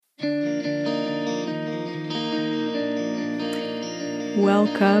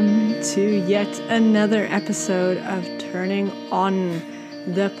Welcome to yet another episode of Turning On,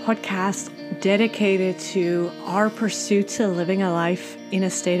 the podcast dedicated to our pursuit to living a life in a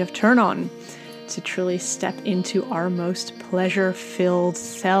state of turn on, to truly step into our most pleasure-filled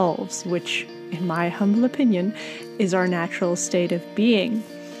selves, which, in my humble opinion, is our natural state of being.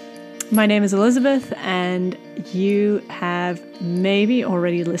 My name is Elizabeth, and you have maybe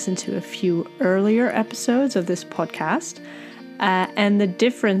already listened to a few earlier episodes of this podcast. And the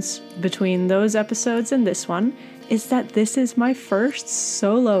difference between those episodes and this one is that this is my first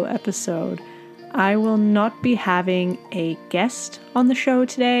solo episode. I will not be having a guest on the show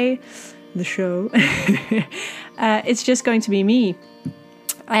today. It's just going to be me.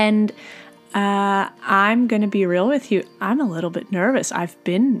 And I'm going to be real with you. I'm a little bit nervous. I've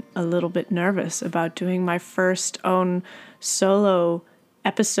been a little bit nervous about doing my first own solo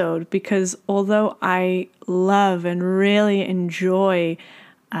episode because although I love and really enjoy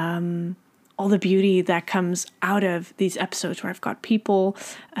all the beauty that comes out of these episodes where I've got people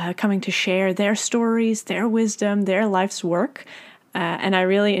coming to share their stories, their wisdom, their life's work, and I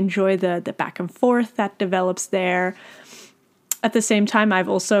really enjoy the back and forth that develops there. At the same time, I've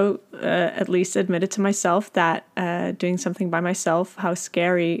also at least admitted to myself that doing something by myself,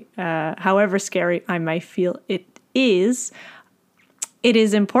 however scary I might feel it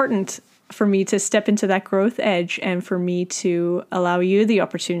is important for me to step into that growth edge and for me to allow you the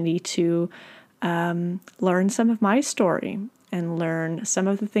opportunity to learn some of my story and learn some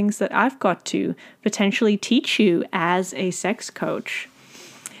of the things that I've got to potentially teach you as a sex coach.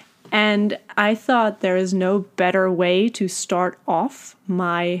 And I thought there is no better way to start off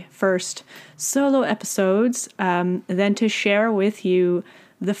my first solo episodes than to share with you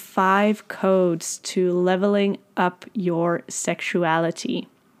the 5 codes to leveling up your sexuality.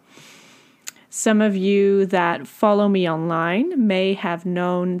 Some of you that follow me online may have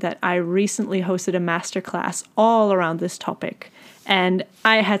known that I recently hosted a masterclass all around this topic. And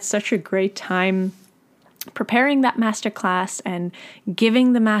I had such a great time preparing that masterclass and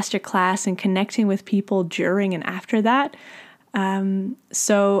giving the masterclass and connecting with people during and after that.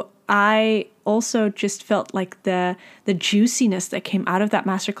 So I also just felt like the juiciness that came out of that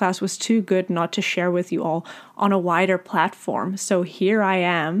masterclass was too good not to share with you all on a wider platform. So here I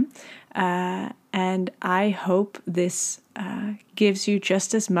am, and I hope this gives you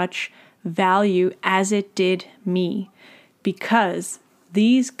just as much value as it did me, because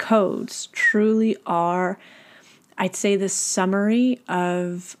these codes truly are, I'd say, the summary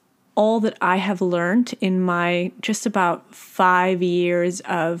of all that I have learned in my just about 5 years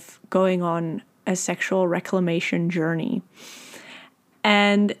of going on a sexual reclamation journey.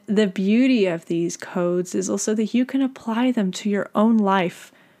 And the beauty of these codes is also that you can apply them to your own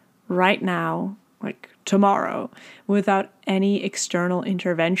life right now, like tomorrow, without any external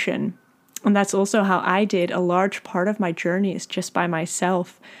intervention. And that's also how I did a large part of my journey, is just by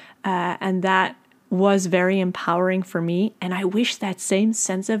myself. And that was very empowering for me, and I wish that same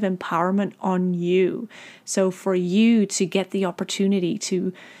sense of empowerment on you. So for you to get the opportunity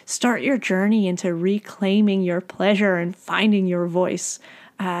to start your journey into reclaiming your pleasure and finding your voice,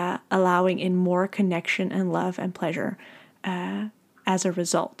 allowing in more connection and love and pleasure as a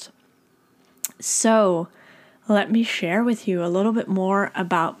result. So let me share with you a little bit more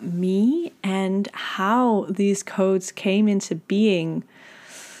about me and how these codes came into being.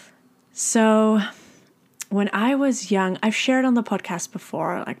 So when I was young, I've shared on the podcast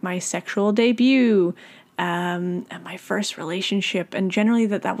before, like my sexual debut and my first relationship, and generally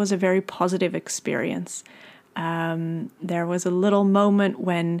that was a very positive experience. There was a little moment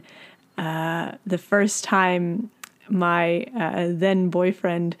when the first time my then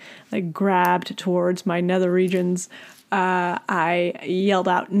boyfriend grabbed towards my nether regions, I yelled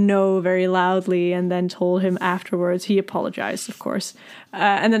out no very loudly and then told him afterwards. He apologized, of course.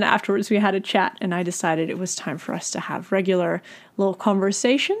 And then afterwards we had a chat, and I decided it was time for us to have regular little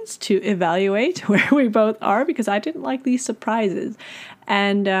conversations to evaluate where we both are, because I didn't like these surprises.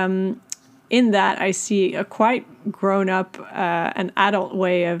 And in that, I see a quite grown-up, an adult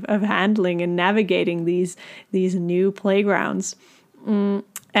way of handling and navigating these new playgrounds.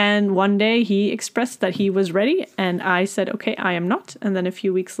 And one day he expressed that he was ready, and I said, okay, I am not. And then a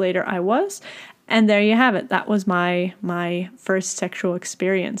few weeks later I was. And there you have it. That was my first sexual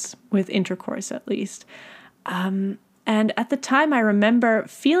experience with intercourse, at least. And at the time, I remember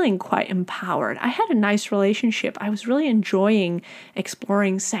feeling quite empowered. I had a nice relationship. I was really enjoying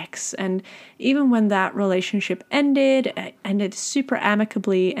exploring sex. And even when that relationship ended, it ended super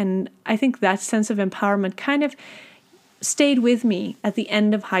amicably. And I think that sense of empowerment kind of stayed with me at the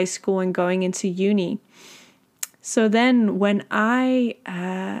end of high school and going into uni. So then when I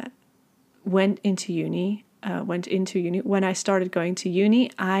went into uni, when I started going to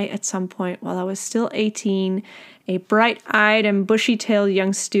uni, I, at some point, while I was still 18, a bright-eyed and bushy-tailed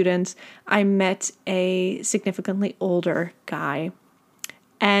young student, I met a significantly older guy.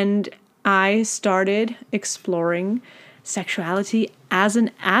 And I started exploring sexuality as an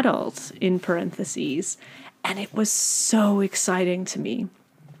adult, in parentheses. And it was so exciting to me.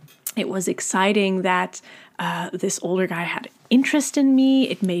 It was exciting that this older guy had interest in me.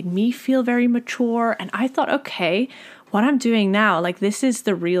 It made me feel very mature. And I thought, okay, what I'm doing now, like, this is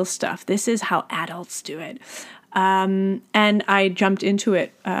the real stuff. This is how adults do it. And I jumped into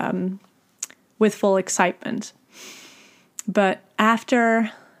it with full excitement. But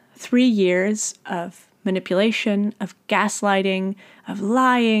after 3 years of manipulation, of gaslighting, of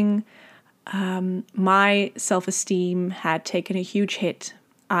lying, my self-esteem had taken a huge hit.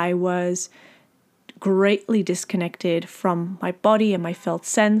 I was greatly disconnected from my body and my felt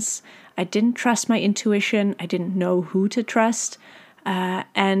sense. I didn't trust my intuition. I didn't know who to trust.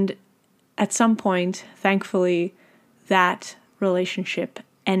 And at some point, thankfully, that relationship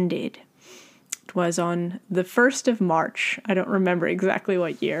ended. It was on the 1st of March. I don't remember exactly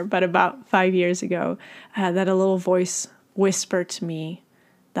what year, but about 5 years ago, that a little voice whispered to me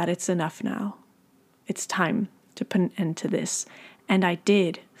that it's enough now. It's time to put an end to this. And I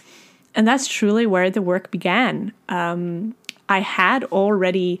did. And that's truly where the work began. I had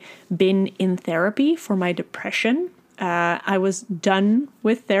already been in therapy for my depression. I was done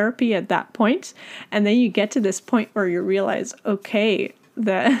with therapy at that point. And then you get to this point where you realize, okay,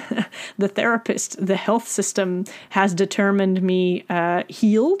 the therapist, the health system has determined me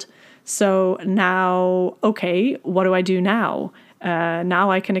healed. So now, okay, what do I do now? Now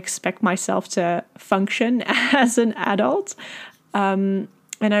I can expect myself to function as an adult.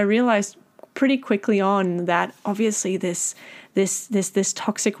 And I realized pretty quickly on that obviously this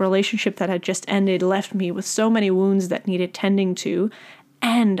toxic relationship that had just ended left me with so many wounds that needed tending to.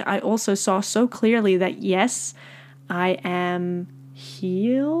 And I also saw so clearly that, yes, I am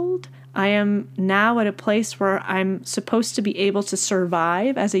healed. I am now at a place where I'm supposed to be able to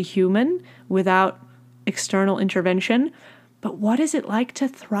survive as a human without external intervention. But what is it like to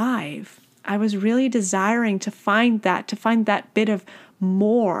thrive? I was really desiring to find that bit of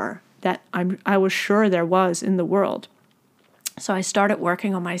more that I was sure there was in the world. So I started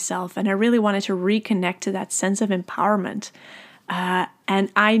working on myself, and I really wanted to reconnect to that sense of empowerment.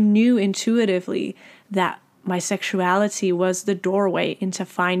 And I knew intuitively that my sexuality was the doorway into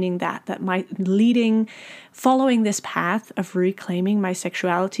finding that following this path of reclaiming my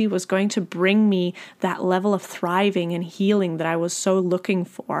sexuality was going to bring me that level of thriving and healing that I was so looking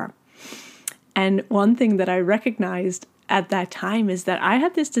for. And one thing that I recognized at that time is that I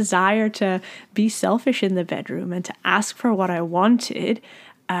had this desire to be selfish in the bedroom and to ask for what I wanted,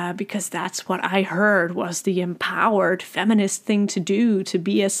 because that's what I heard was the empowered feminist thing to do, to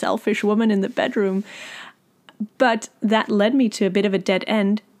be a selfish woman in the bedroom. But that led me to a bit of a dead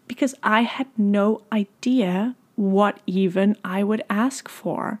end because I had no idea what even I would ask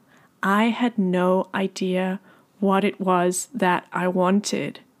for. I had no idea what it was that I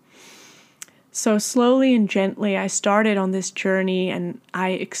wanted. So slowly and gently, I started on this journey and I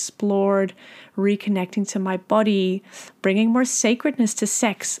explored reconnecting to my body, bringing more sacredness to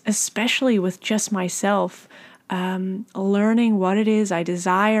sex, especially with just myself, learning what it is I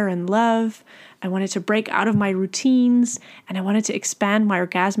desire and love. I wanted to break out of my routines and I wanted to expand my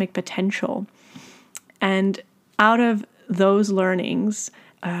orgasmic potential. And out of those learnings,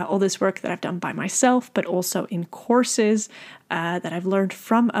 all this work that I've done by myself, but also in courses that I've learned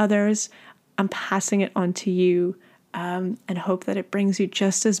from others, I'm passing it on to you and hope that it brings you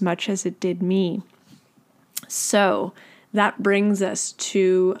just as much as it did me. So that brings us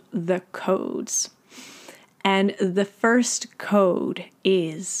to the codes. And the first code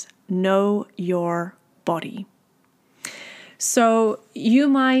is know your body. So you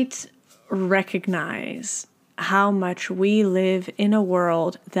might recognize how much we live in a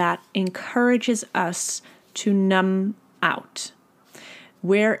world that encourages us to numb out.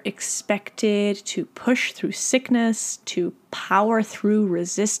 We're expected to push through sickness, to power through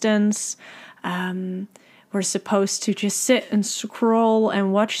resistance. We're supposed to just sit and scroll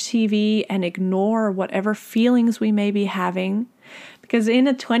and watch TV and ignore whatever feelings we may be having. Because in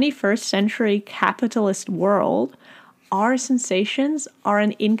a 21st century capitalist world, our sensations are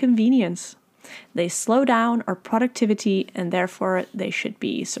an inconvenience. They slow down our productivity and therefore they should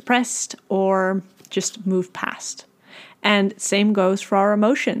be suppressed or just moved past. And same goes for our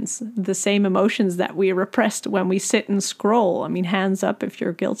emotions, the same emotions that we repressed when we sit and scroll. I mean, hands up if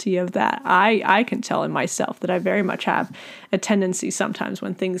you're guilty of that. I can tell in myself that I very much have a tendency sometimes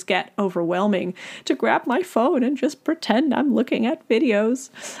when things get overwhelming to grab my phone and just pretend I'm looking at videos.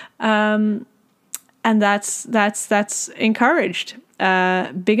 And that's encouraged.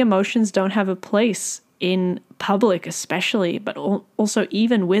 Big emotions don't have a place in public, especially, but also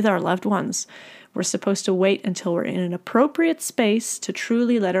even with our loved ones. We're supposed to wait until we're in an appropriate space to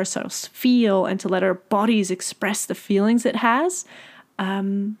truly let ourselves feel and to let our bodies express the feelings it has.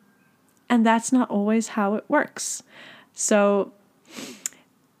 And that's not always how it works. So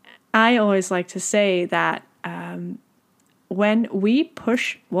I always like to say that when we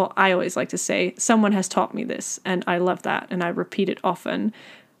push, well, I always like to say, someone has taught me this, and I love that, and I repeat it often.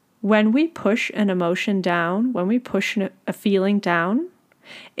 When we push an emotion down, when we push a feeling down,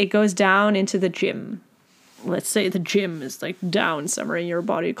 it goes down into the gym. Let's say the gym is like down somewhere in your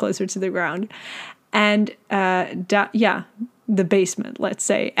body, closer to the ground. And the basement, let's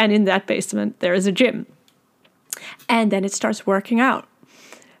say. And in that basement, there is a gym. And then it starts working out.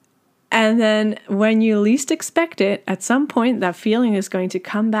 And then when you least expect it, at some point, that feeling is going to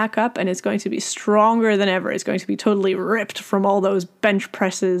come back up and it's going to be stronger than ever. It's going to be totally ripped from all those bench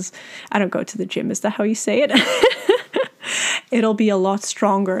presses. I don't go to the gym. Is that how you say it? It'll be a lot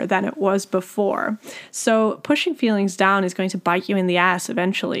stronger than it was before. So pushing feelings down is going to bite you in the ass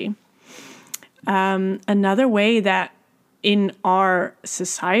eventually. Another way that in our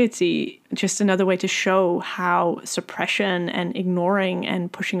society, just another way to show how suppression and ignoring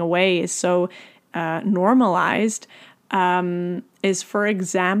and pushing away is so normalized is, for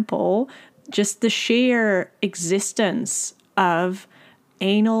example, just the sheer existence of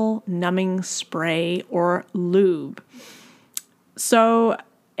anal numbing spray or lube. So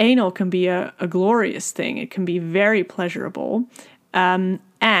anal can be a glorious thing. It can be very pleasurable.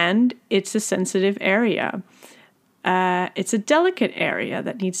 And it's a sensitive area. It's a delicate area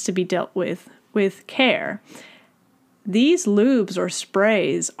that needs to be dealt with care. These lubes or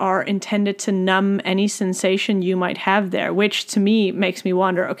sprays are intended to numb any sensation you might have there, which to me makes me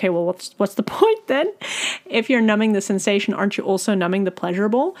wonder, okay, well, what's the point then? If you're numbing the sensation, aren't you also numbing the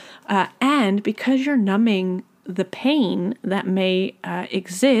pleasurable? And because you're numbing the pain that may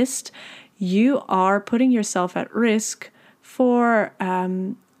exist, you are putting yourself at risk for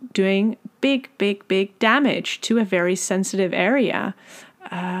doing big damage to a very sensitive area.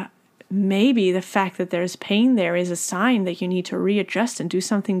 Maybe the fact that there's pain there is a sign that you need to readjust and do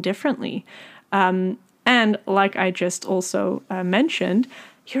something differently. And like I just also mentioned,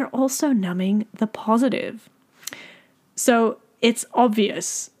 you're also numbing the positive. So it's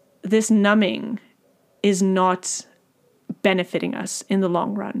obvious this numbing is not benefiting us in the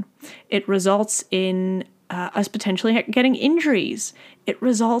long run. It results in us potentially getting injuries. It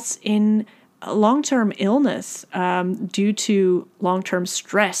results in long-term illness due to long-term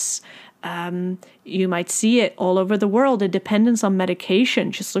stress. You might see it all over the world, a dependence on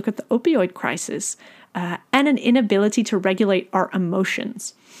medication. Just look at the opioid crisis, and an inability to regulate our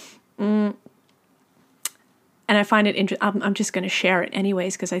emotions. And I find it interesting. I'm just going to share it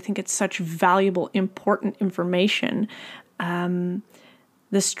anyways because I think it's such valuable, important information. The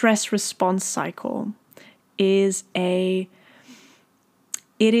stress response cycle is a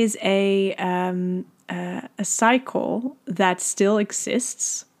cycle that still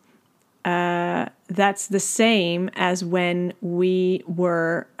exists. That's the same as when we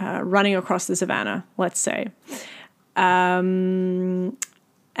were running across the savannah, let's say.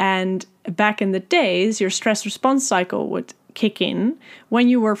 And back in the days, your stress response cycle would kick in when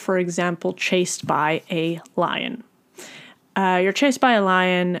you were, for example, chased by a lion. You're chased by a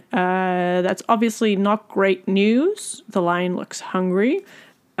lion. That's obviously not great news. The lion looks hungry.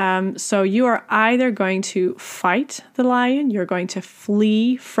 So you are either going to fight the lion, you're going to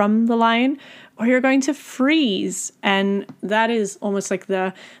flee from the lion, or you're going to freeze. And that is almost like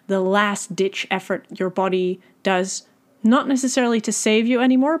the last ditch effort your body does, not necessarily to save you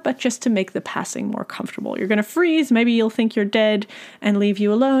anymore, but just to make the passing more comfortable. You're going to freeze. Maybe you'll think you're dead and leave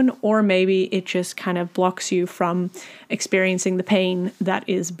you alone, or maybe it just kind of blocks you from experiencing the pain that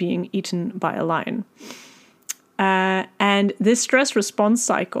is being eaten by a lion. And this stress response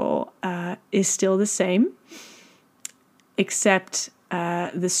cycle is still the same, except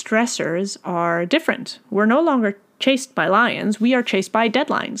the stressors are different. We're no longer chased by lions. We are chased by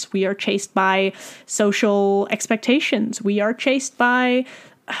deadlines. We are chased by social expectations. We are chased by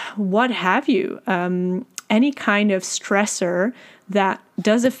what have you. Any kind of stressor that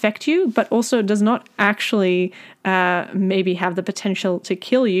does affect you, but also does not actually maybe have the potential to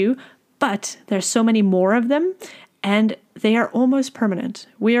kill you. But there's so many more of them, and they are almost permanent.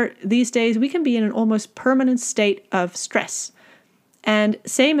 These days, we can be in an almost permanent state of stress. And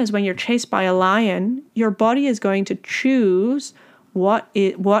same as when you're chased by a lion, your body is going to choose what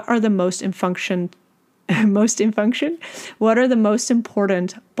are the most in function, what are the most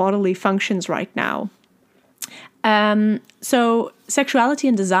important bodily functions right now. So sexuality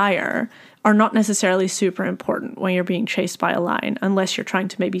and desire are not necessarily super important when you're being chased by a lion, unless you're trying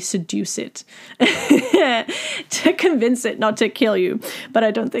to maybe seduce it to convince it not to kill you. But I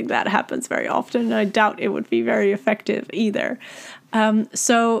don't think that happens very often. And I doubt it would be very effective either.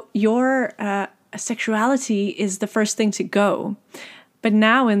 So your sexuality is the first thing to go. But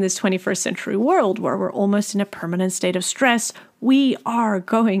now in this 21st century world where we're almost in a permanent state of stress, we are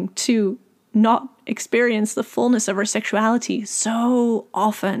going to not experience the fullness of our sexuality so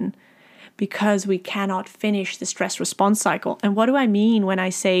often because we cannot finish the stress response cycle. And what do I mean when I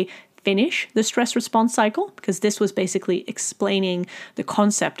say finish the stress response cycle? Because this was basically explaining the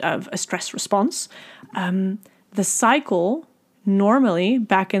concept of a stress response. The cycle normally,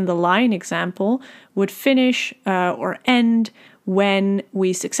 back in the lion example, would finish or end when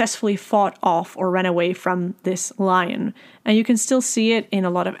we successfully fought off or ran away from this lion. And you can still see it in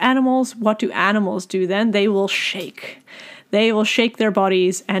a lot of animals. What do animals do then? They will shake. They will shake their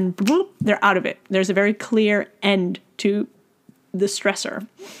bodies and bloop, they're out of it. There's a very clear end to the stressor.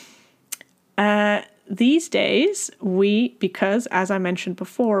 These days, because as I mentioned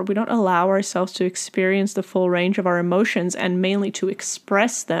before, we don't allow ourselves to experience the full range of our emotions and mainly to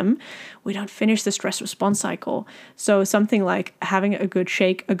express them, we don't finish the stress response cycle. So something like having a good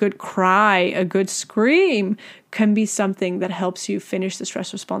shake, a good cry, a good scream can be something that helps you finish the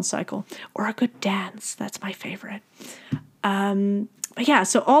stress response cycle. Or a good dance, that's my favorite. But yeah,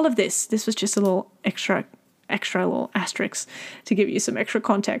 so all of this was just a little extra little asterisk to give you some extra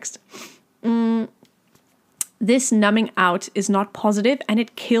context. This numbing out is not positive, and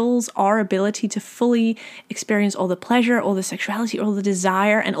it kills our ability to fully experience all the pleasure, all the sexuality, all the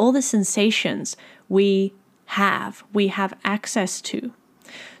desire, and all the sensations we have access to.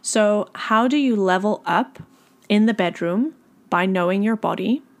 So how do you level up in the bedroom? By knowing your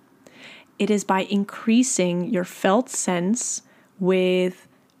body. It is by increasing your felt sense with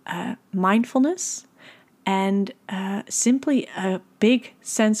mindfulness and simply a big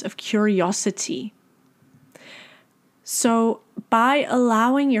sense of curiosity. So by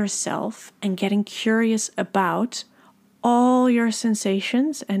allowing yourself and getting curious about all your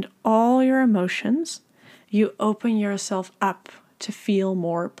sensations and all your emotions, you open yourself up to feel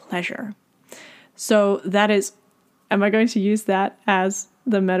more pleasure. So that is, am I going to use that as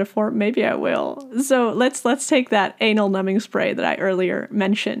the metaphor? Maybe I will. So let's take that anal numbing spray that I earlier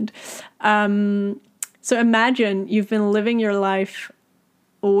mentioned. So imagine you've been living your life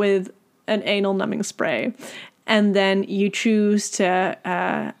with an anal numbing spray, and then you choose to,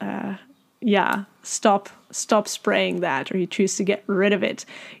 stop spraying that, or you choose to get rid of it.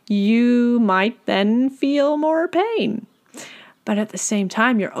 You might then feel more pain, but at the same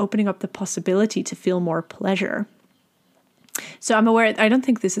time, you're opening up the possibility to feel more pleasure. So I'm aware, I don't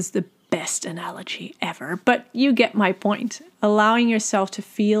think this is the best analogy ever, but you get my point. Allowing yourself to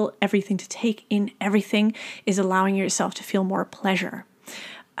feel everything, to take in everything, is allowing yourself to feel more pleasure.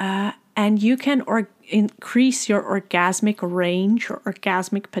 And you can increase your orgasmic range or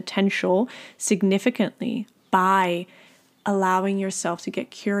orgasmic potential significantly by allowing yourself to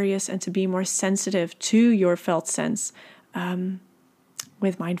get curious and to be more sensitive to your felt sense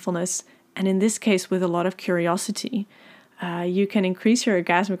with mindfulness. And in this case, with a lot of curiosity. You can increase your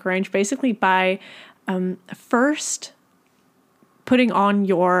orgasmic range basically by first putting on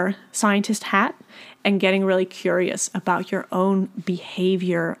your scientist hat and getting really curious about your own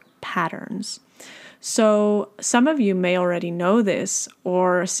behavior patterns. So some of you may already know this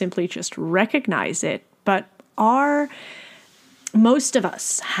or simply just recognize it, but most of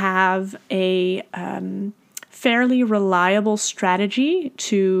us have a fairly reliable strategy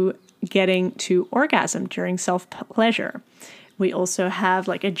to getting to orgasm during self-pleasure. We also have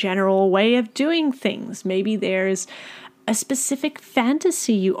like a general way of doing things. Maybe there's a specific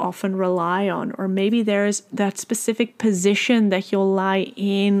fantasy you often rely on, or maybe there's that specific position that you'll lie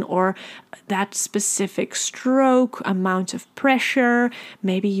in, or that specific stroke, amount of pressure.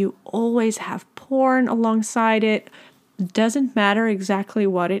 Maybe you always have porn alongside it. Doesn't matter exactly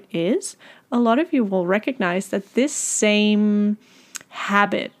what it is. A lot of you will recognize that this same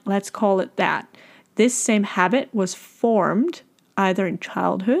habit, let's call it that, this same habit was formed either in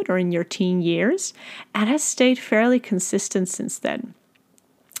childhood or in your teen years and has stayed fairly consistent since then.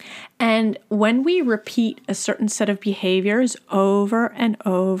 And when we repeat a certain set of behaviors over and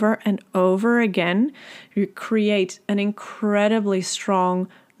over and over again, you create an incredibly strong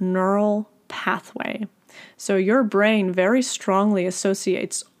neural pathway. So your brain very strongly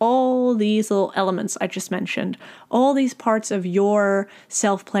associates all these little elements I just mentioned, all these parts of your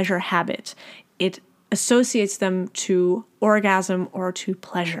self-pleasure habit. It associates them to orgasm or to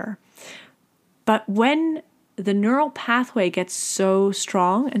pleasure. But when the neural pathway gets so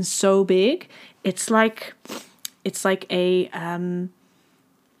strong and so big, it's like a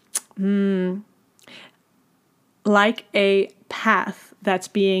path that's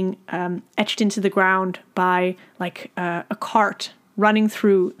being etched into the ground by a cart running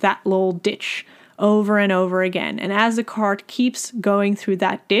through that little ditch over and over again. And as the cart keeps going through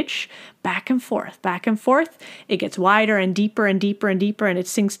that ditch, back and forth, it gets wider and deeper and deeper and deeper, and it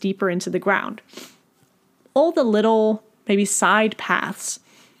sinks deeper into the ground. All the little, maybe side paths,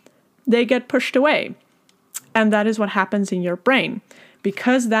 they get pushed away. And that is what happens in your brain.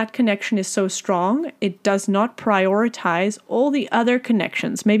 Because that connection is so strong, it does not prioritize all the other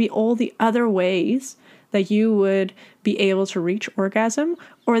connections, maybe all the other ways that you would be able to reach orgasm,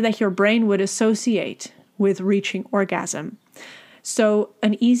 or that your brain would associate with reaching orgasm. So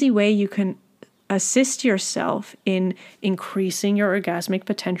an easy way you can assist yourself in increasing your orgasmic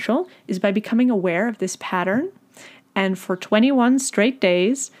potential is by becoming aware of this pattern, and for 21 straight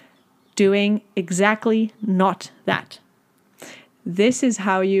days, doing exactly not that. This is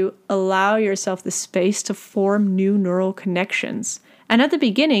how you allow yourself the space to form new neural connections. And at the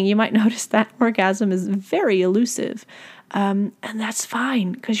beginning, you might notice that orgasm is very elusive. And that's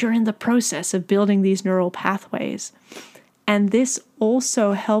fine, because you're in the process of building these neural pathways. And this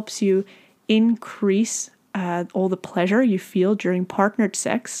also helps you increase all the pleasure you feel during partnered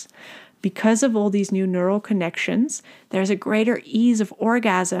sex. Because of all these new neural connections, there's a greater ease of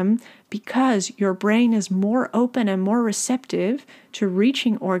orgasm because your brain is more open and more receptive to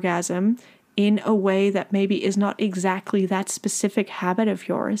reaching orgasm in a way that maybe is not exactly that specific habit of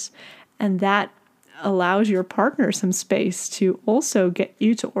yours. And that allows your partner some space to also get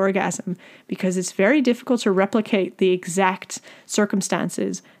you to orgasm, because it's very difficult to replicate the exact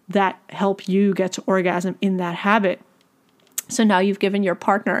circumstances that help you get to orgasm in that habit. So now you've given your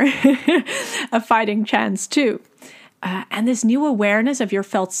partner a fighting chance too. And this new awareness of your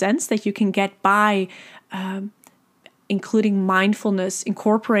felt sense that you can get by including mindfulness,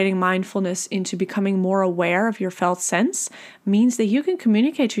 incorporating mindfulness into becoming more aware of your felt sense, means that you can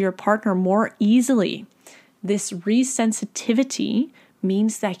communicate to your partner more easily. This resensitivity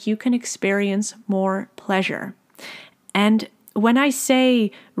means that you can experience more pleasure. And when I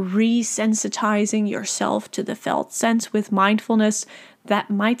say resensitizing yourself to the felt sense with mindfulness, that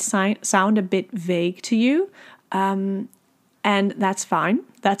might sound a bit vague to you. And that's fine.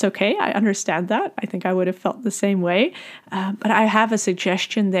 That's okay. I understand that. I think I would have felt the same way. But I have a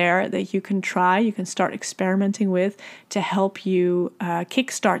suggestion there that you can try, you can start experimenting with to help you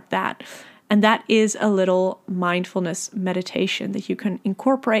kickstart that. And that is a little mindfulness meditation that you can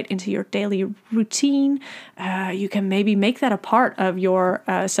incorporate into your daily routine. You can maybe make that a part of your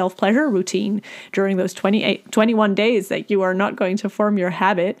self-pleasure routine during those 21 days that you are not going to follow your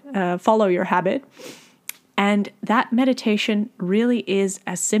habit. And that meditation really is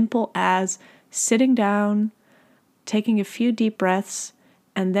as simple as sitting down, taking a few deep breaths,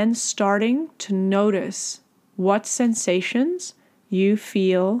 and then starting to notice what sensations you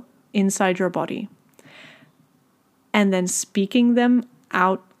feel inside your body, and then speaking them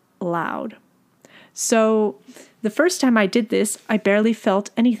out loud. So the first time I did this, I barely felt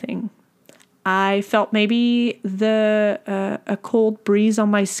anything. I felt maybe a cold breeze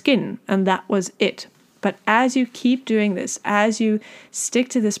on my skin, and that was it. But as you keep doing this, as you stick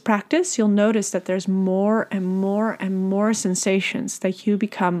to this practice, you'll notice that there's more and more and more sensations that you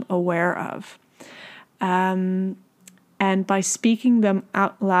become aware of. And by speaking them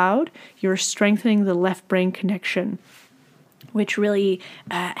out loud, you're strengthening the left brain connection, which really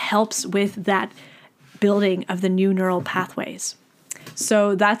helps with that building of the new neural pathways.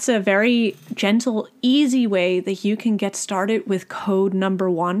 So that's a very gentle, easy way that you can get started with code number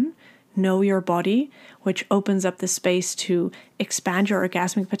 1, know your body, which opens up the space to expand your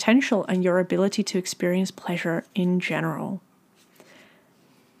orgasmic potential and your ability to experience pleasure in general.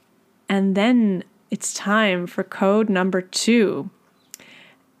 And then it's time for code number 2.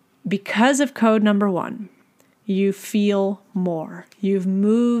 Because of code number 1, you feel more. You've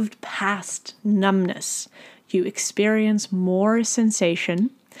moved past numbness. You experience more sensation.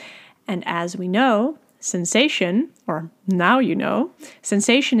 And as we know, sensation, or now you know,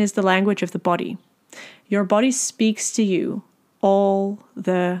 sensation is the language of the body. Your body speaks to you all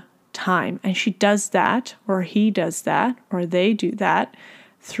the time. And she does that, or he does that, or they do that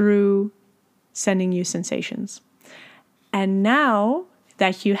through sending you sensations. And now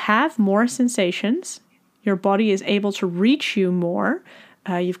that you have more sensations, your body is able to reach you more.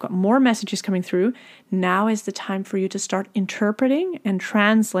 You've got more messages coming through. Now is the time for you to start interpreting and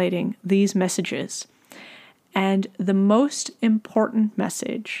translating these messages. And the most important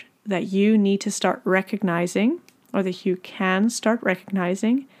message that you need to start recognizing, or that you can start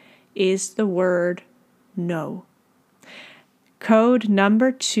recognizing, is the word no. Code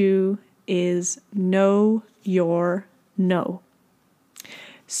number 2 is know your no.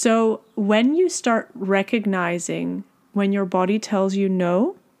 So when you start recognizing when your body tells you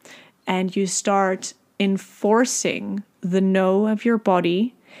no, and you start enforcing the no of your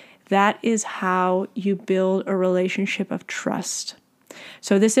body, that is how you build a relationship of trust.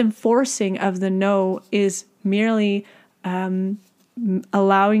 So this enforcing of the no is merely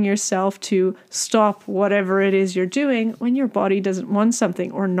allowing yourself to stop whatever it is you're doing when your body doesn't want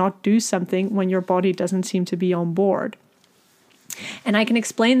something, or not do something when your body doesn't seem to be on board. And I can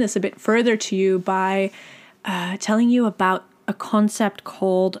explain this a bit further to you by telling you about a concept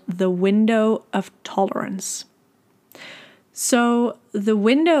called the window of tolerance. So the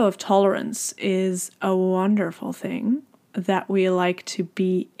window of tolerance is a wonderful thing that we like to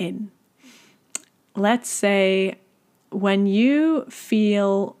be in. Let's say when you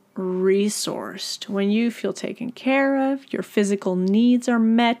feel resourced, when you feel taken care of, your physical needs are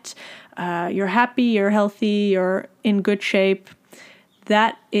met, you're happy, you're healthy, you're in good shape,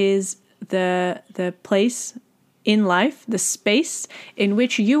 that is the place in life, the space in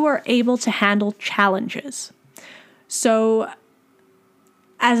which you are able to handle challenges. So,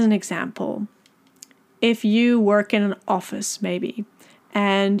 as an example, if you work in an office maybe,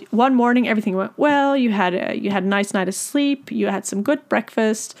 and one morning everything went well, you had a nice night of sleep, you had some good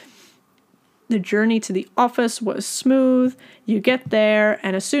breakfast, the journey to the office was smooth, you get there,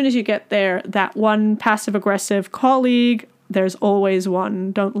 and as soon as you get there, that one passive-aggressive colleague, there's always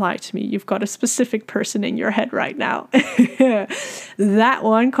one, don't lie to me, you've got a specific person in your head right now. That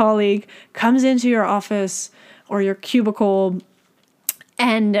one colleague comes into your office or your cubicle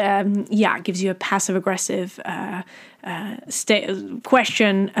and gives you a passive-aggressive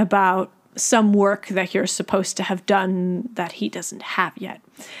question about some work that you're supposed to have done that he doesn't have yet.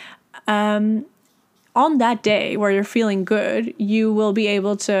 On that day where you're feeling good, you will be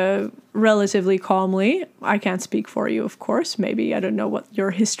able to relatively calmly, I can't speak for you, of course, maybe I don't know what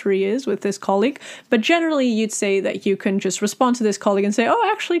your history is with this colleague, but generally you'd say that you can just respond to this colleague and say,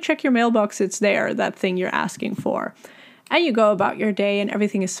 oh, actually check your mailbox, it's there, that thing you're asking for. And you go about your day and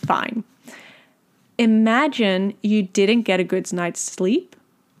everything is fine. Imagine you didn't get a good night's sleep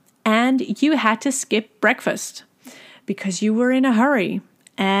and you had to skip breakfast because you were in a hurry.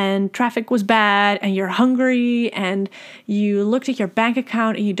 And traffic was bad and you're hungry and you looked at your bank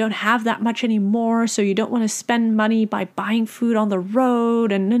account and you don't have that much anymore, so you don't want to spend money by buying food on the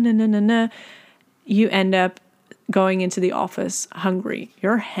road and you end up going into the office hungry.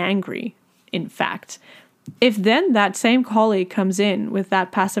 You're hangry, in fact. If then that same colleague comes in with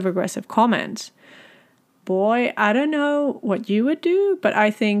that passive-aggressive comment, boy, I don't know what you would do, but I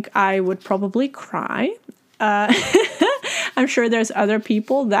think I would probably cry. I'm sure there's other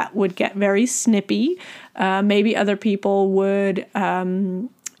people that would get very snippy. Maybe other people would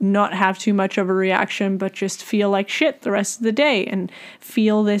not have too much of a reaction, but just feel like shit the rest of the day and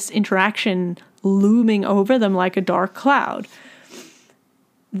feel this interaction looming over them like a dark cloud.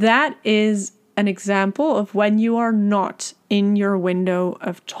 That is an example of when you are not in your window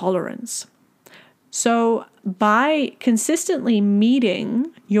of tolerance. So by consistently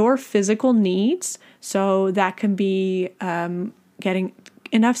meeting your physical needs, so that can be getting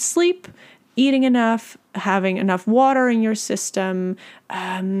enough sleep, eating enough, having enough water in your system,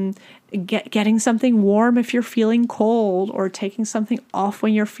 getting something warm if you're feeling cold, or taking something off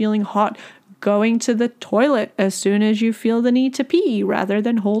when you're feeling hot, going to the toilet as soon as you feel the need to pee, rather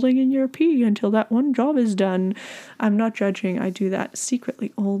than holding in your pee until that one job is done. I'm not judging. I do that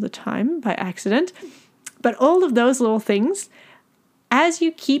secretly all the time by accident. But all of those little things, as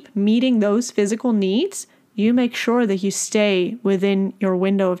you keep meeting those physical needs, you make sure that you stay within your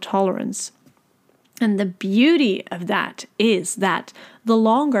window of tolerance. And the beauty of that is that the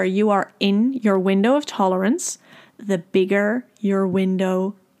longer you are in your window of tolerance, the bigger your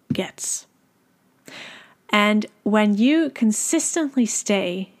window gets. And when you consistently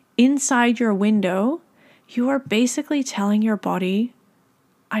stay inside your window, you are basically telling your body,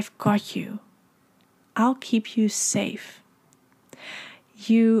 I've got you. I'll keep you safe.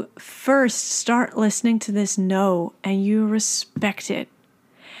 You first start listening to this no and you respect it.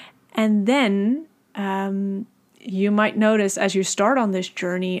 And then you might notice as you start on this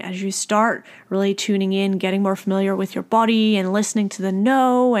journey, as you start really tuning in, getting more familiar with your body and listening to the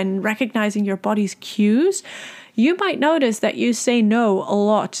no and recognizing your body's cues, you might notice that you say no a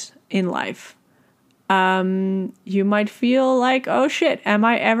lot in life. You might feel like, oh shit, am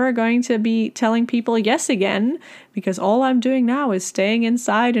I ever going to be telling people yes again? Because all I'm doing now is staying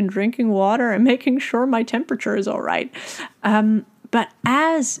inside and drinking water and making sure my temperature is all right. But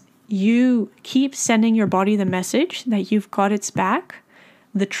as you keep sending your body the message that you've got its back,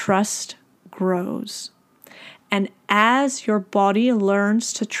 the trust grows. And as your body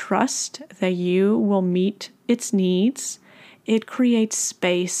learns to trust that you will meet its needs, it creates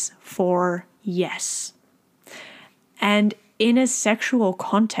space for yes. And in a sexual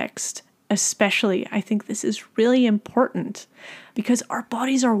context, especially, I think this is really important because our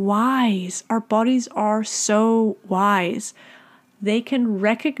bodies are wise. Our bodies are so wise. They can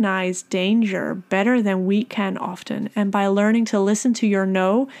recognize danger better than we can often. And by learning to listen to your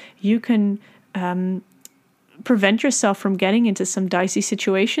no, you can prevent yourself from getting into some dicey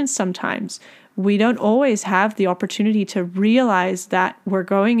situations sometimes. We don't always have the opportunity to realize that we're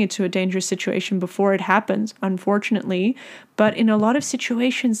going into a dangerous situation before it happens, unfortunately. But in a lot of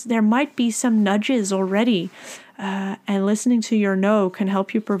situations, there might be some nudges already. And listening to your no can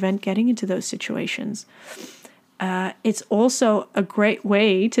help you prevent getting into those situations. It's also a great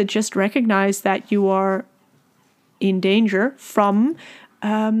way to just recognize that you are in danger from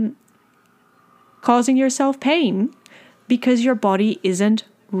causing yourself pain because your body isn't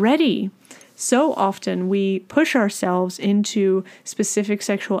ready. So often we push ourselves into specific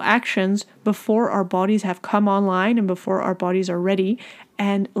sexual actions before our bodies have come online and before our bodies are ready.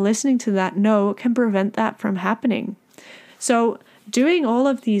 And listening to that no can prevent that from happening. So doing all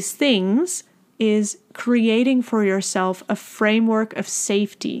of these things is creating for yourself a framework of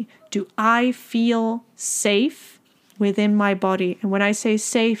safety. Do I feel safe within my body? And when I say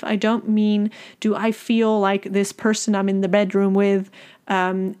safe, I don't mean do I feel like this person I'm in the bedroom with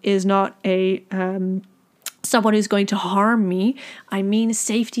is not a someone who's going to harm me. I mean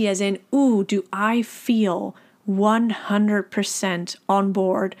safety as in, do I feel 100% on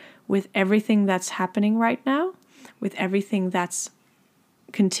board with everything that's happening right now, with everything that's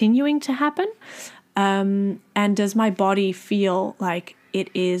continuing to happen? And does my body feel like it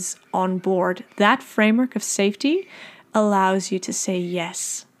is on board? That framework of safety allows you to say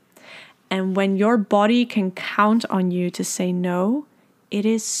yes. And when your body can count on you to say no, it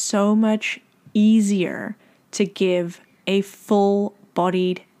is so much easier to give a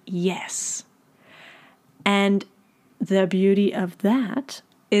full-bodied yes. And the beauty of that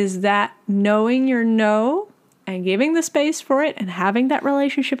is that knowing your no and giving the space for it and having that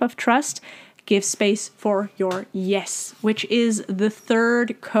relationship of trust gives space for your yes, which is the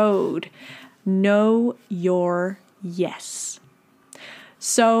third code. Know your yes.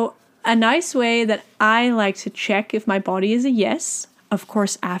 So a nice way that I like to check if my body is a yes, of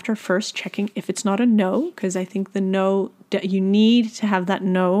course, after first checking if it's not a no, because I think the no, you need to have that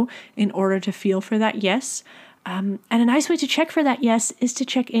no in order to feel for that yes. And a nice way to check for that yes is to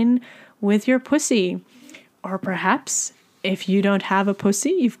check in with your pussy. Or perhaps if you don't have a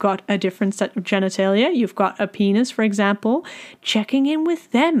pussy, you've got a different set of genitalia, you've got a penis, for example, checking in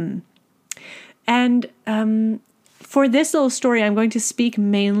with them. And for this little story, I'm going to speak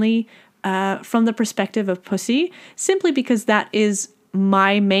mainly from the perspective of pussy, simply because that is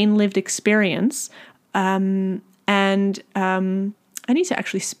my main lived experience. And I need to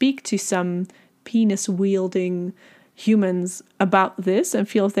actually speak to some penis-wielding humans about this and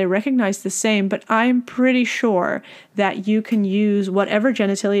feel if they recognize the same, but I'm pretty sure that you can use whatever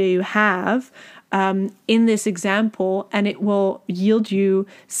genitalia you have in this example, and it will yield you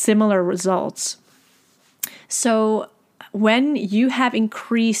similar results. So when you have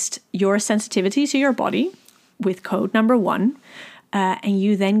increased your sensitivity to your body with code number 1, and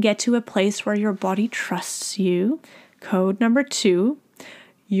you then get to a place where your body trusts you, code number 2,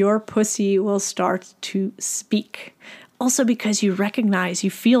 your pussy will start to speak. Also because you recognize,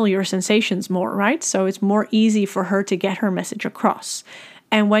 you feel your sensations more, right? So it's more easy for her to get her message across.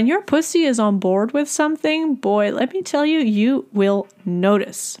 And when your pussy is on board with something, boy, let me tell you, you will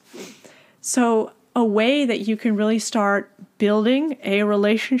notice. So a way that you can really start building a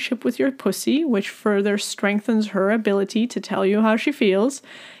relationship with your pussy, which further strengthens her ability to tell you how she feels,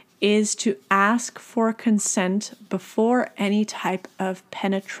 is to ask for consent before any type of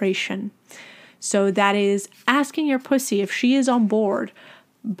penetration. So that is asking your pussy if she is on board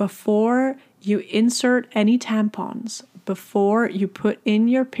before you insert any tampons, before you put in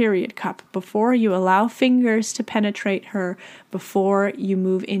your period cup, before you allow fingers to penetrate her, before you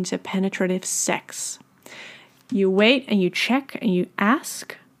move into penetrative sex. You wait and you check and you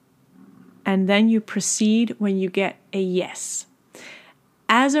ask, and then you proceed when you get a yes.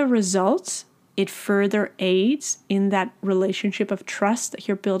 As a result, it further aids in that relationship of trust that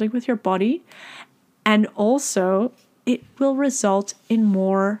you're building with your body, and also it will result in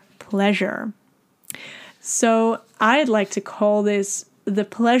more pleasure. So I'd like to call this the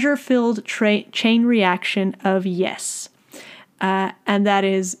pleasure-filled chain reaction of yes. And that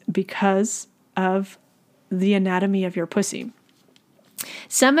is because of the anatomy of your pussy.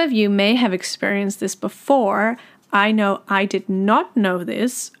 Some of you may have experienced this before. I know I did not know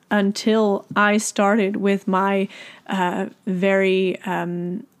this until I started with my very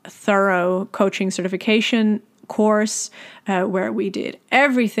thorough coaching certification course, where we did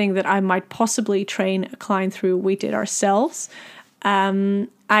everything that I might possibly train a client through. We did ourselves. I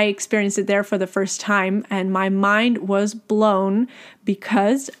experienced it there for the first time, and my mind was blown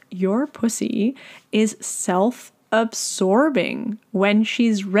because your pussy is self-absorbing when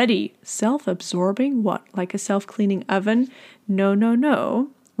she's ready. Self-absorbing? What? Like a self-cleaning oven? No.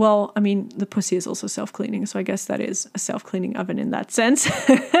 Well, I mean, the pussy is also self-cleaning, so I guess that is a self-cleaning oven in that sense.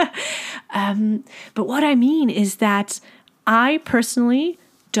 But what I mean is that I personally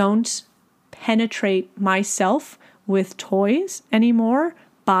don't penetrate myself with toys anymore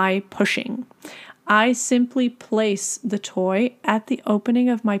by pushing. I simply place the toy at the opening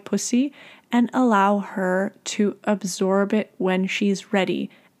of my pussy and allow her to absorb it when she's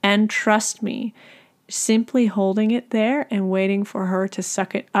ready. And trust me, simply holding it there and waiting for her to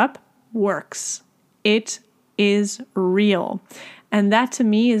suck it up works. It is real. And that to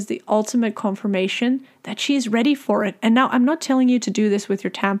me is the ultimate confirmation that she's ready for it. And now I'm not telling you to do this with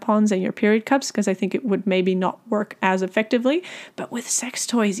your tampons and your period cups, because I think it would maybe not work as effectively. But with sex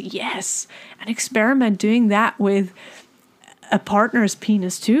toys, yes. And experiment doing that with a partner's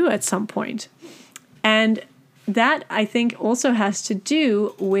penis too at some point. And that I think also has to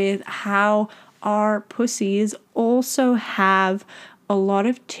do with how our pussies also have a lot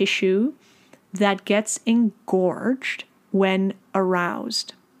of tissue that gets engorged when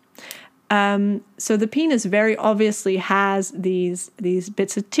aroused. So the penis very obviously has these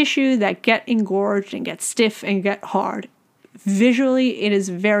bits of tissue that get engorged and get stiff and get hard. Visually, it is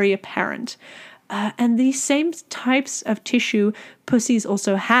very apparent. And these same types of tissue pussies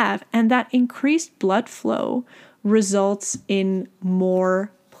also have, and that increased blood flow results in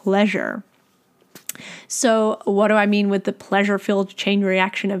more pleasure. So what do I mean with the pleasure-filled chain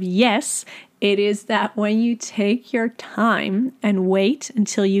reaction of yes? It is that when you take your time and wait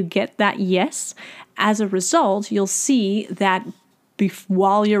until you get that yes, as a result, you'll see that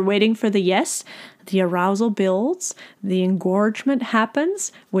while you're waiting for the yes, the arousal builds, the engorgement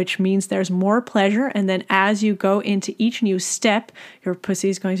happens, which means there's more pleasure. And then as you go into each new step, your pussy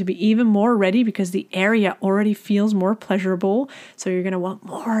is going to be even more ready because the area already feels more pleasurable. So you're going to want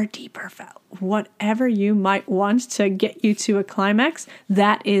more, deeper, whatever you might want to get you to a climax.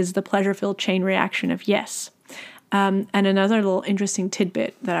 That is the pleasure-filled chain reaction of yes. And another little interesting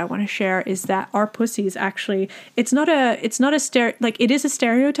tidbit that I want to share is that our pussies actually, it is a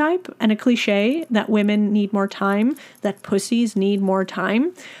stereotype and a cliche that women need more time, that pussies need more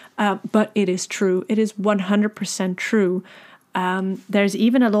time. But it is true. It is 100% true. There's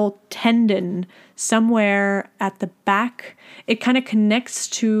even a little tendon somewhere at the back. It kind of connects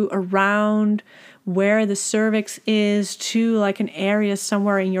to around where the cervix is to like an area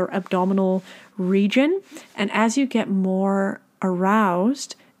somewhere in your abdominal region. And as you get more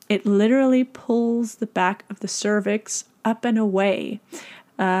aroused, it literally pulls the back of the cervix up and away,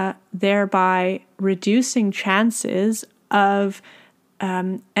 thereby reducing chances of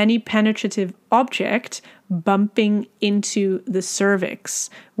any penetrative object bumping into the cervix,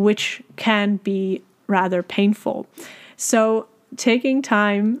 which can be rather painful. So taking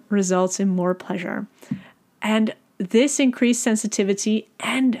time results in more pleasure. And this increased sensitivity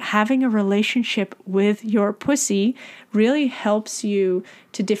and having a relationship with your pussy really helps you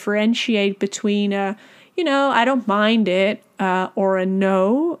to differentiate between I don't mind it, or a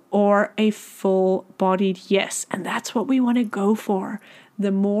no, or a full-bodied yes. And that's what we want to go for.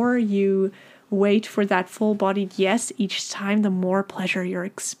 The more you wait for that full-bodied yes each time, the more pleasure you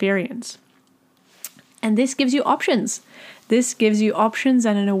experience. And this gives you options. This gives you options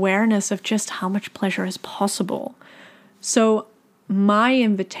and an awareness of just how much pleasure is possible. So my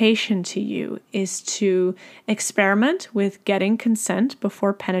invitation to you is to experiment with getting consent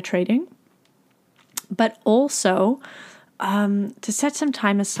before penetrating, but also to set some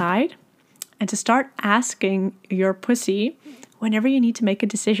time aside and to start asking your pussy whenever you need to make a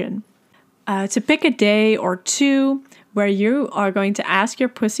decision. To pick a day or two where you are going to ask your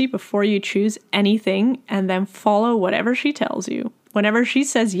pussy before you choose anything and then follow whatever she tells you. Whenever she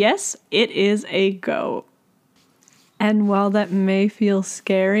says yes, it is a go. And while that may feel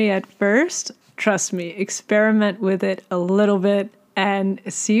scary at first, trust me, experiment with it a little bit and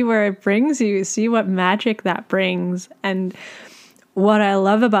see where it brings you, see what magic that brings. And what I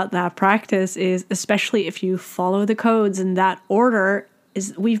love about that practice is, especially if you follow the codes in that order,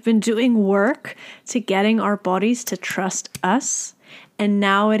 is we've been doing work to getting our bodies to trust us. And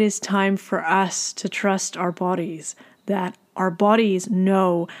now it is time for us to trust our bodies, that our bodies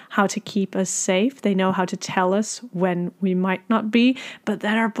know how to keep us safe. They know how to tell us when we might not be, but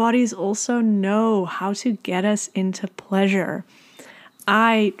that our bodies also know how to get us into pleasure.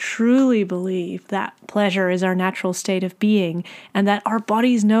 I truly believe that pleasure is our natural state of being and that our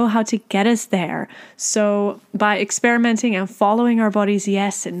bodies know how to get us there. So by experimenting and following our bodies,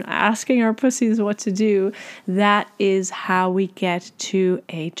 yes, and asking our pussies what to do, that is how we get to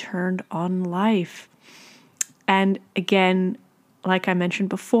a turned on life. And again, like I mentioned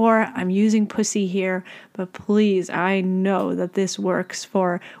before, I'm using pussy here, but please, I know that this works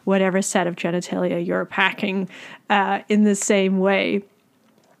for whatever set of genitalia you're packing in the same way.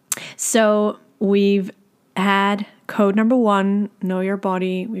 So we've had code number 1, know your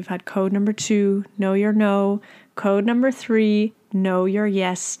body. We've had code number 2, know your no. Code number 3, know your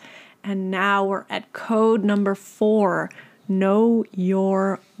yes. And now we're at code number 4, know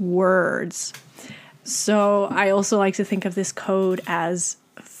your words. So I also like to think of this code as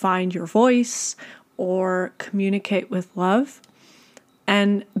find your voice or communicate with love.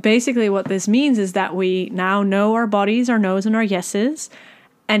 And basically what this means is that we now know our bodies, our no's and our yeses.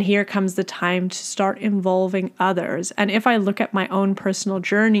 And here comes the time to start involving others. And if I look at my own personal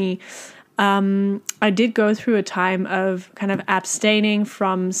journey, I did go through a time of kind of abstaining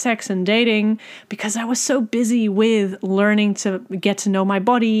from sex and dating because I was so busy with learning to get to know my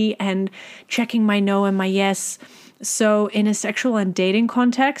body and checking my no and my yes. So in a sexual and dating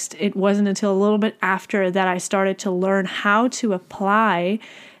context, it wasn't until a little bit after that I started to learn how to apply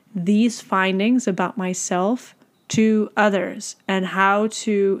these findings about myself to others and how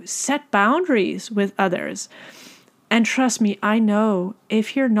to set boundaries with others. And trust me, I know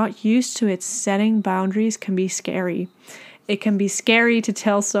if you're not used to it, setting boundaries can be scary. It can be scary to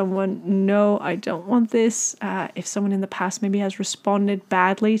tell someone, no, I don't want this. If someone in the past maybe has responded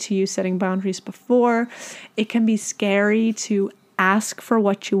badly to you setting boundaries before, it can be scary to ask for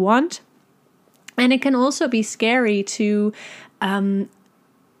what you want. And it can also be scary to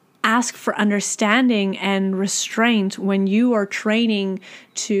ask for understanding and restraint when you are training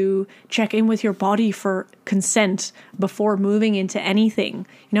to check in with your body for consent before moving into anything.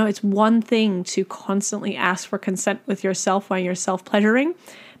 You know, it's one thing to constantly ask for consent with yourself when you're self-pleasuring,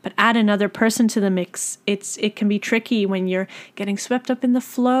 but add another person to the mix. It can be tricky when you're getting swept up in the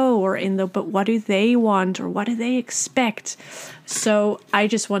flow or but what do they want or what do they expect? So I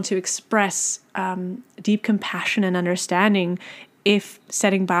just want to express deep compassion and understanding if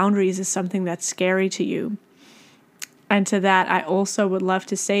setting boundaries is something that's scary to you. And to that, I also would love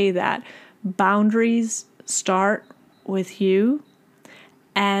to say that boundaries start with you,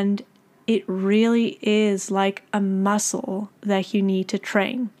 and it really is like a muscle that you need to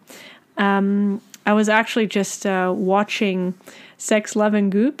train. I was actually just watching Sex, Love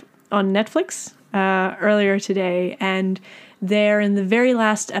and Goop on Netflix earlier today, and there in the very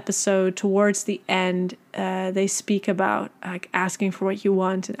last episode, towards the end, they speak about like asking for what you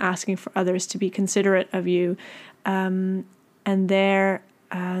want and asking for others to be considerate of you. And there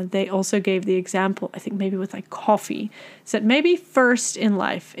they also gave the example, I think maybe with like coffee. Said maybe first in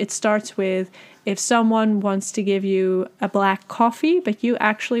life, it starts with if someone wants to give you a black coffee, but you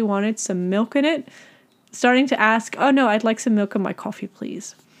actually wanted some milk in it, starting to ask, oh no, I'd like some milk in my coffee,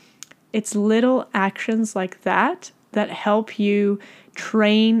 please. It's little actions like that help you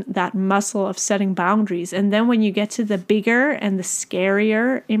train that muscle of setting boundaries. And then when you get to the bigger and the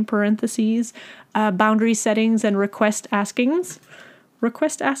scarier, in parentheses, boundary settings and request askings,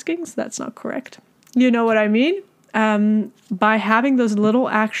 that's not correct. You know what I mean? By having those little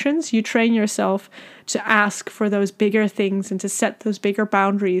actions, you train yourself to ask for those bigger things and to set those bigger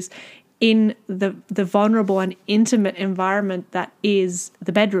boundaries in the vulnerable and intimate environment that is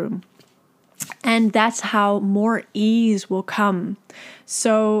the bedroom. And that's how more ease will come.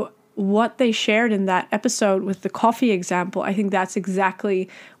 So what they shared in that episode with the coffee example, I think that's exactly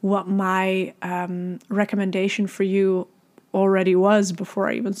what my recommendation for you already was before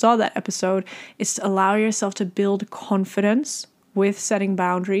I even saw that episode, is to allow yourself to build confidence with setting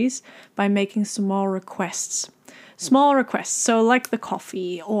boundaries by making small requests. Small requests. So like the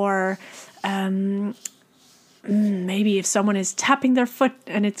coffee, or maybe if someone is tapping their foot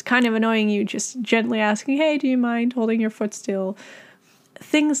and it's kind of annoying you, just gently asking, hey, do you mind holding your foot still?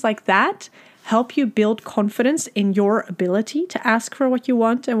 Things like that help you build confidence in your ability to ask for what you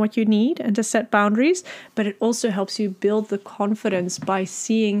want and what you need and to set boundaries. But it also helps you build the confidence by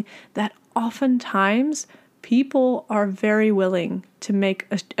seeing that oftentimes people are very willing to make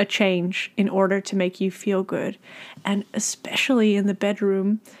a change in order to make you feel good. And especially in the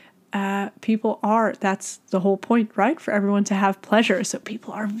bedroom, people are, that's the whole point, right? For everyone to have pleasure. So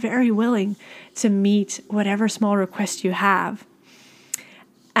people are very willing to meet whatever small request you have.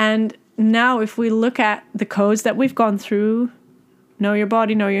 And now if we look at the codes that we've gone through, know your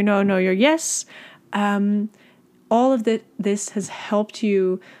body, know your no, know your yes, all of this has helped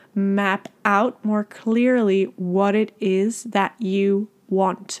you map out more clearly what it is that you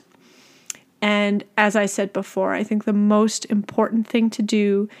want. And as I said before, I think the most important thing to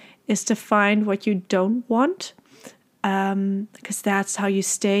do is to find what you don't want, because that's how you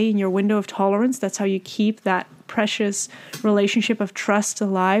stay in your window of tolerance. That's how you keep that precious relationship of trust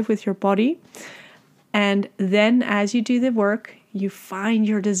alive with your body. And then as you do the work, you find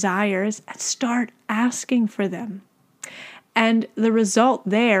your desires and start asking for them. And the result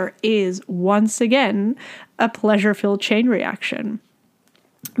there is, once again, a pleasure-filled chain reaction.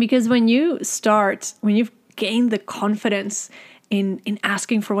 Because when you've gained the confidence in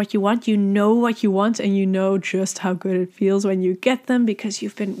asking for what you want, you know what you want, and you know just how good it feels when you get them, because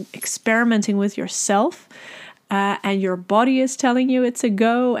you've been experimenting with yourself, and your body is telling you it's a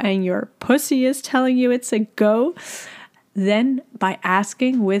go, and your pussy is telling you it's a go. Then by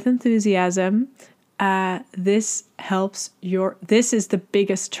asking with enthusiasm, this is the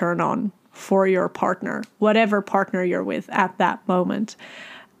biggest turn on for your partner, whatever partner you're with at that moment.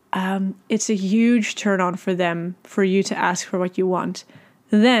 It's a huge turn on for them, for you to ask for what you want.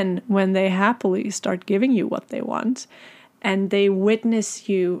 Then when they happily start giving you what they want, and they witness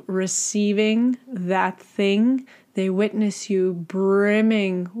you receiving that thing, they witness you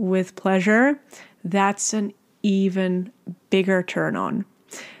brimming with pleasure, that's an even bigger turn on.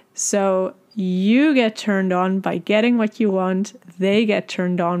 So you get turned on by getting what you want. They get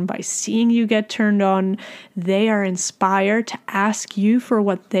turned on by seeing you get turned on. They are inspired to ask you for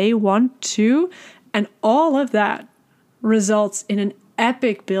what they want too. And all of that results in an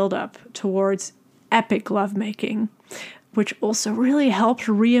epic buildup towards epic lovemaking, which also really helps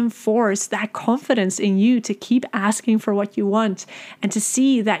reinforce that confidence in you to keep asking for what you want, and to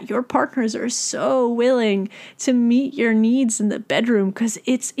see that your partners are so willing to meet your needs in the bedroom, because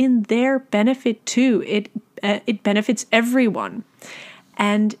it's in their benefit too. It benefits everyone.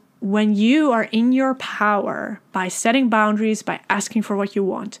 And when you are in your power by setting boundaries, by asking for what you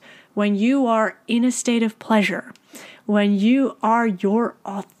want, when you are in a state of pleasure, when you are your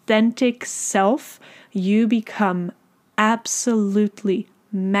authentic self, you become absolutely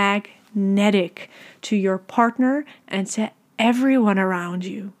magnetic to your partner and to everyone around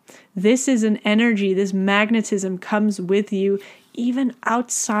you. This is an energy, this magnetism comes with you even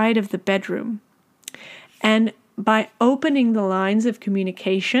outside of the bedroom. And by opening the lines of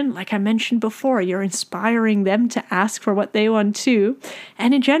communication, like I mentioned before, you're inspiring them to ask for what they want too.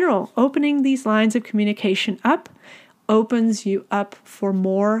 And in general, opening these lines of communication up opens you up for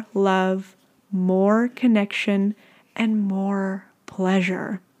more love, more connection, and more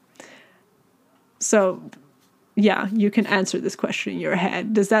pleasure. So, yeah, you can answer this question in your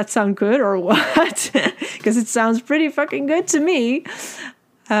head. Does that sound good or what? Because it sounds pretty fucking good to me.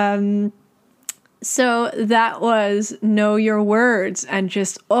 So that was Know Your Words, and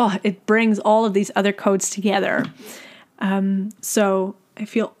just, it brings all of these other codes together. So I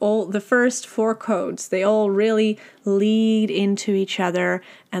feel the first 4 codes, they all really lead into each other,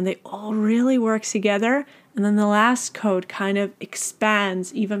 and they all really work together. And then the last code kind of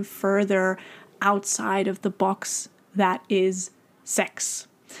expands even further outside of the box that is sex.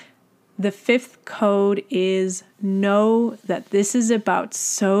 The 5th code is know that this is about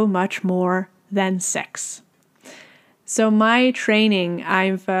so much more than sex. So my training,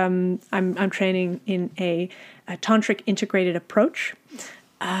 I'm training in a tantric integrated approach.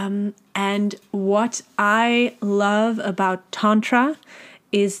 And what I love about Tantra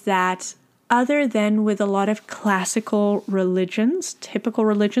is that, other than with a lot of classical religions, typical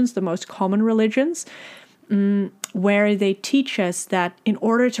religions, the most common religions, where they teach us that in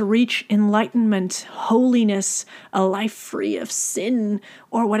order to reach enlightenment, holiness, a life free of sin,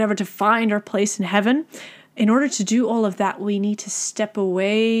 or whatever, to find our place in heaven, in order to do all of that, we need to step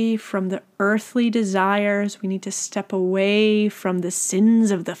away from the earthly desires. We need to step away from the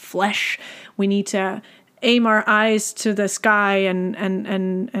sins of the flesh. We need to aim our eyes to the sky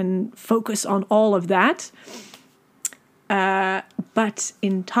and focus on all of that. But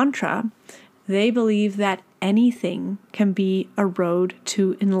in Tantra, they believe that anything can be a road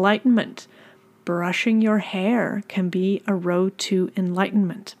to enlightenment. Brushing your hair can be a road to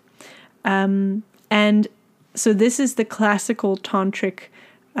enlightenment. And so this is the classical tantric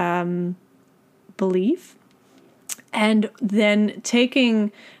belief. And then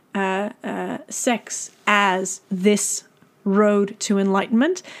taking sex as this road to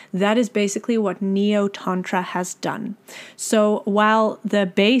enlightenment, that is basically what Neo-Tantra has done. So while the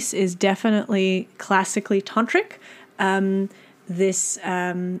base is definitely classically tantric, this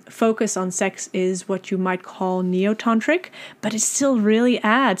focus on sex is what you might call neo-tantric, but it still really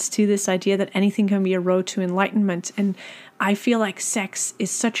adds to this idea that anything can be a road to enlightenment. And I feel like sex is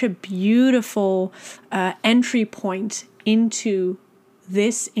such a beautiful entry point into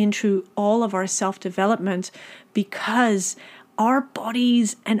all of our self-development, because our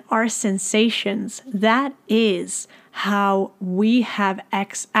bodies and our sensations, that is how we have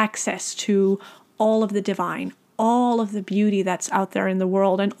access to all of the divine, all of the beauty that's out there in the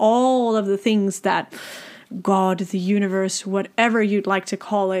world, and all of the things that God, the universe, whatever you'd like to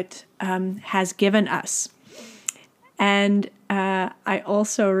call it, has given us. And I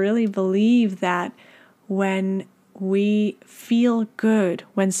also really believe that when we feel good,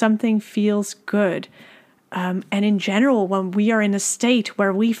 when something feels good, and in general, when we are in a state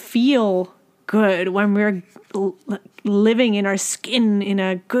where we feel good, when we're living in our skin in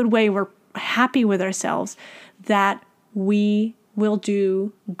a good way, we're happy with ourselves, that we will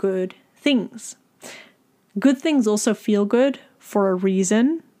do good things. Good things also feel good for a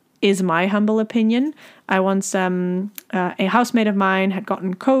reason, is my humble opinion. I once, a housemate of mine had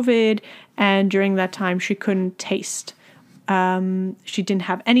gotten COVID, and during that time she couldn't taste. She didn't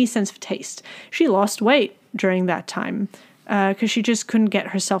have any sense of taste. She lost weight during that time because she just couldn't get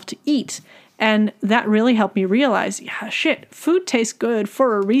herself to eat. And that really helped me realize, food tastes good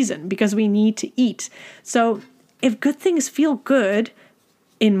for a reason, because we need to eat. So if good things feel good,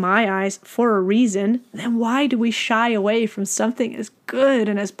 in my eyes, for a reason, then why do we shy away from something as good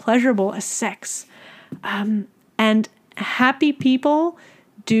and as pleasurable as sex? And happy people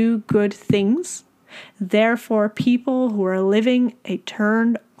do good things. Therefore, people who are living a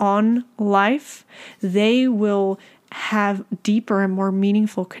turned-on life, they will have deeper and more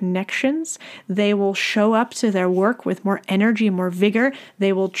meaningful connections. They will show up to their work with more energy, more vigor.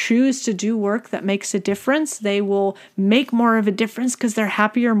 They will choose to do work that makes a difference. They will make more of a difference because they're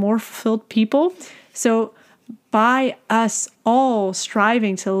happier, more fulfilled people. So by us all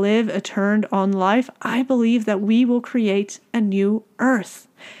striving to live a turned-on life, I believe that we will create a new earth.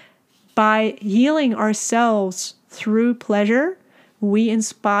 By healing ourselves through pleasure, we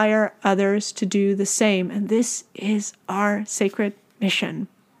inspire others to do the same. And this is our sacred mission.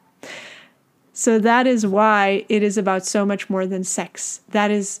 So that is why it is about so much more than sex. That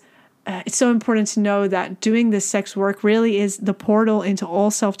is, it's so important to know that doing this sex work really is the portal into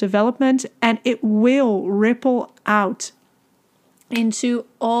all self-development, and it will ripple out into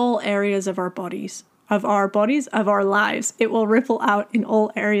all areas of our bodies. Of our lives. It will ripple out in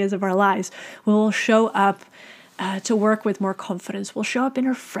all areas of our lives. We will show up to work with more confidence. We'll show up in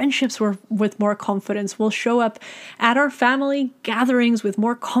our friendships with more confidence. We'll show up at our family gatherings with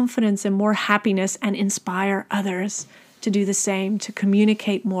more confidence and more happiness, and inspire others to do the same, to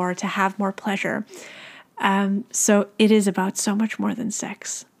communicate more, to have more pleasure. So it is about so much more than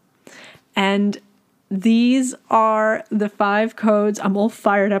sex. And these are the 5 codes. I'm all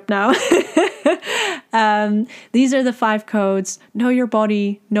fired up now. These are the 5 codes. Know your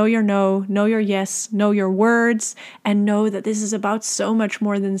body, know your no, know your yes, know your words, and know that this is about so much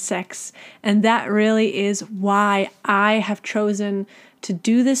more than sex. And that really is why I have chosen to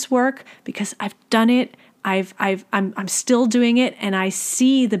do this work, because I've done it. I'm still doing it, and I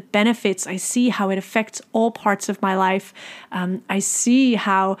see the benefits. I see how it affects all parts of my life. I see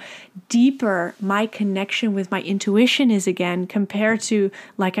how deeper my connection with my intuition is again, compared to,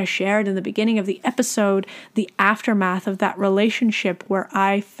 like I shared in the beginning of the episode, the aftermath of that relationship where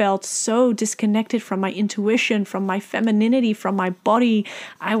I felt so disconnected from my intuition, from my femininity, from my body.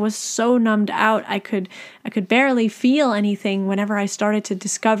 I was so numbed out. I could barely feel anything whenever I started to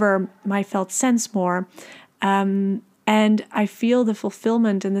discover my felt sense more. And I feel the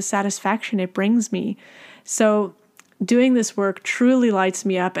fulfillment and the satisfaction it brings me. So doing this work truly lights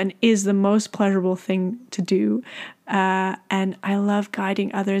me up and is the most pleasurable thing to do. And I love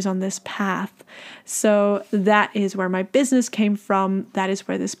guiding others on this path. So that is where my business came from. That is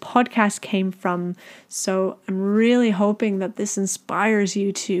where this podcast came from. So I'm really hoping that this inspires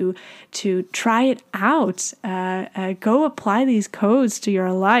you to try it out. Go apply these codes to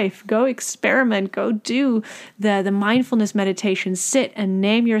your life. Go experiment. Go do the mindfulness meditation. Sit and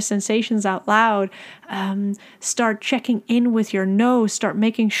name your sensations out loud. Start checking in with your no. Start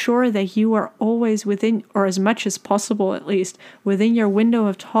making sure that you are always within, or as much as possible at least, within your window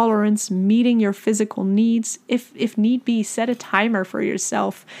of tolerance, meeting your physical needs. If need be, set a timer for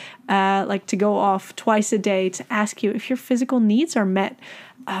yourself, like to go off twice a day to ask you if your physical needs are met.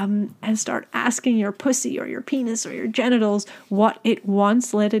 And start asking your pussy or your penis or your genitals what it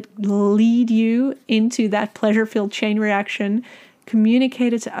wants. Let it lead you into that pleasure-filled chain reaction.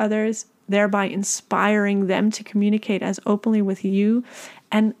 Communicate it to others, thereby inspiring them to communicate as openly with you,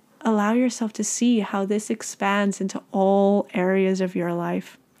 and allow yourself to see how this expands into all areas of your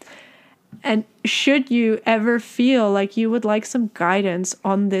life. And should you ever feel like you would like some guidance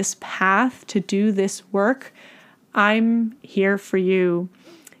on this path to do this work, I'm here for you.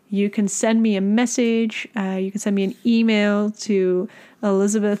 You can send me a message. You can send me an email to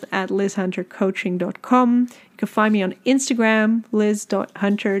elizabeth@lizhuntercoaching.com. You can find me on Instagram,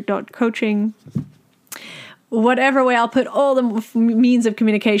 liz.hunter.coaching. Whatever way, I'll put all the means of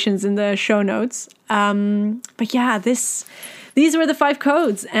communications in the show notes. But yeah, these were the 5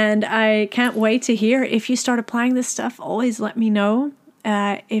 codes, and I can't wait to hear if you start applying this stuff. Always let me know.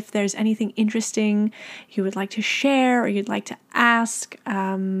 If there's anything interesting you would like to share or you'd like to ask.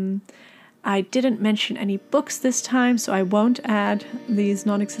 I didn't mention any books this time, so I won't add these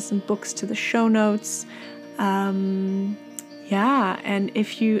non-existent books to the show notes. And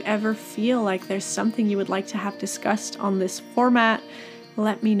if you ever feel like there's something you would like to have discussed on this format,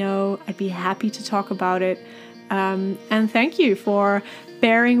 let me know. I'd be happy to talk about it. And thank you for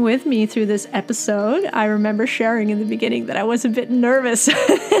bearing with me through this episode. I remember sharing in the beginning that I was a bit nervous,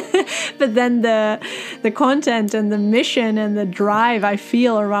 but then the content and the mission and the drive I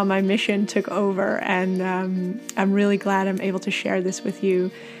feel around my mission took over, and I'm really glad I'm able to share this with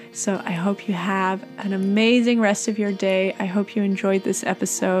you. So I hope you have an amazing rest of your day. I hope you enjoyed this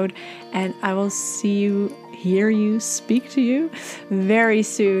episode, and I will see you, hear you, speak to you very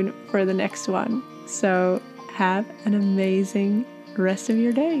soon for the next one. So have an amazing rest of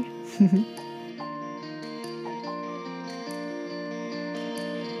your day.